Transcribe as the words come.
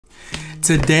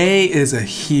Today is a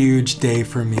huge day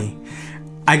for me.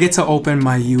 I get to open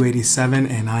my U87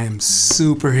 and I am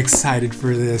super excited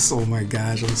for this. Oh my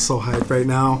gosh, I'm so hyped right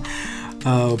now.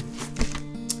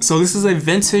 So this is a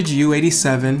vintage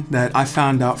U87 that I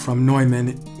found out from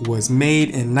Neumann was made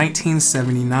in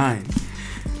 1979.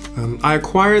 I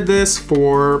acquired this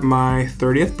for my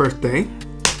 30th birthday.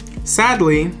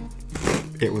 Sadly,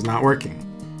 it was not working.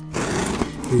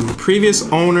 The previous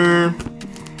owner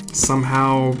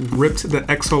somehow ripped the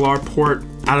XLR port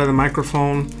out of the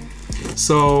microphone.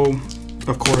 So,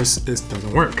 of course, this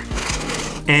doesn't work.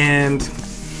 And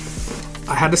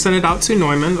I had to send it out to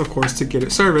Neumann, of course, to get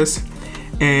it serviced.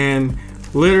 And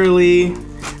literally,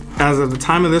 as of the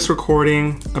time of this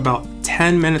recording, about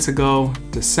 10 minutes ago,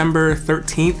 December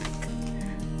 13th,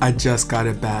 I just got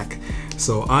it back.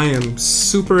 So I am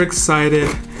super excited.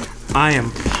 I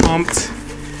am pumped.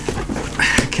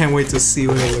 I can't wait to see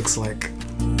what it looks like.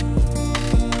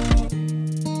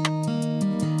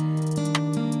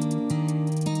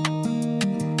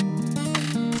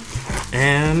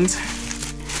 And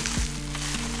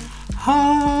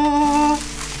oh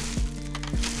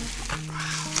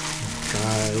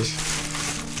gosh.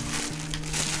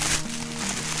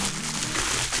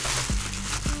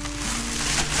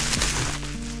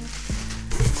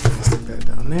 Stick that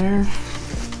down there.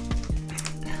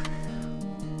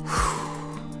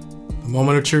 The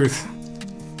moment of truth.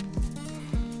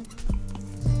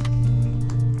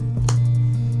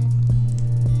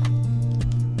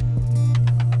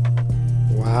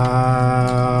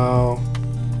 Wow.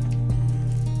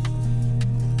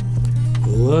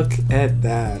 Look at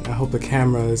that. I hope the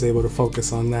camera is able to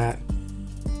focus on that.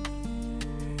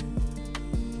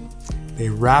 They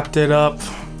wrapped it up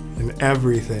and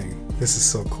everything. This is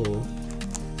so cool.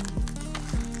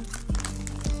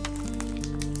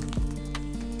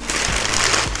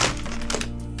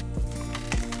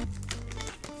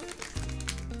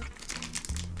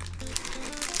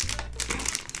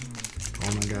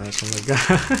 Oh my gosh, oh my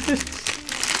gosh.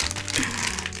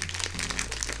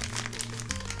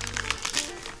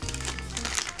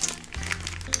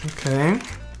 Okay.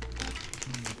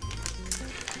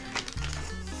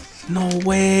 No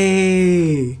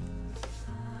way.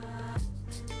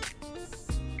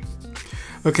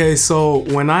 Okay, so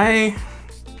when I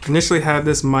initially had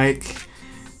this mic,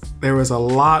 there was a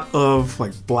lot of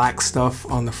like black stuff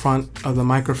on the front of the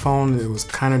microphone. It was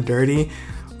kind of dirty.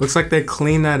 Looks like they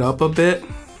cleaned that up a bit.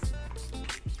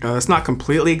 It's not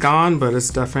completely gone, but it's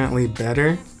definitely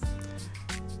better.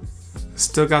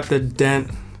 Still got the dent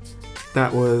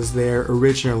that was there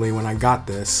originally when I got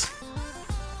this.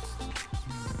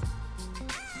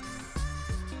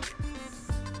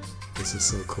 This is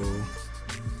so cool.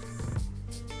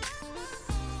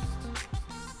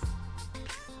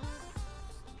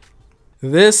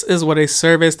 This is what a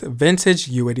serviced vintage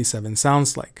U87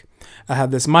 sounds like. I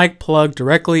have this mic plugged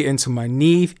directly into my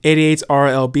Neve 88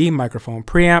 RLB microphone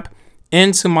preamp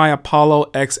into my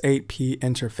Apollo X8P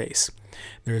interface.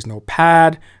 There's no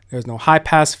pad, there's no high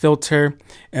pass filter,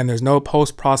 and there's no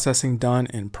post-processing done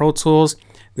in Pro Tools.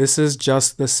 This is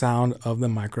just the sound of the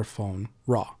microphone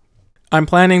raw. I'm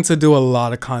planning to do a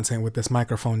lot of content with this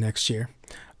microphone next year.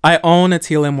 I own a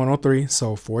TLM-103,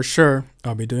 so for sure,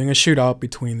 I'll be doing a shootout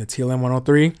between the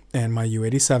TLM-103 and my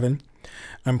U87.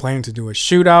 I'm planning to do a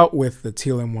shootout with the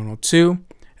TLM-102,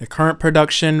 a current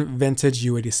production vintage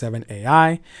U87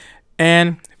 AI,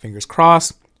 and fingers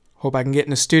crossed, hope I can get in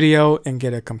the studio and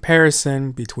get a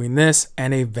comparison between this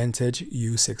and a vintage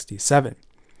U67.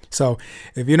 So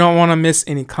if you don't want to miss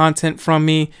any content from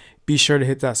me, be sure to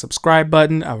hit that subscribe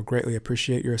button. I would greatly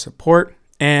appreciate your support,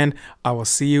 and I will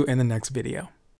see you in the next video.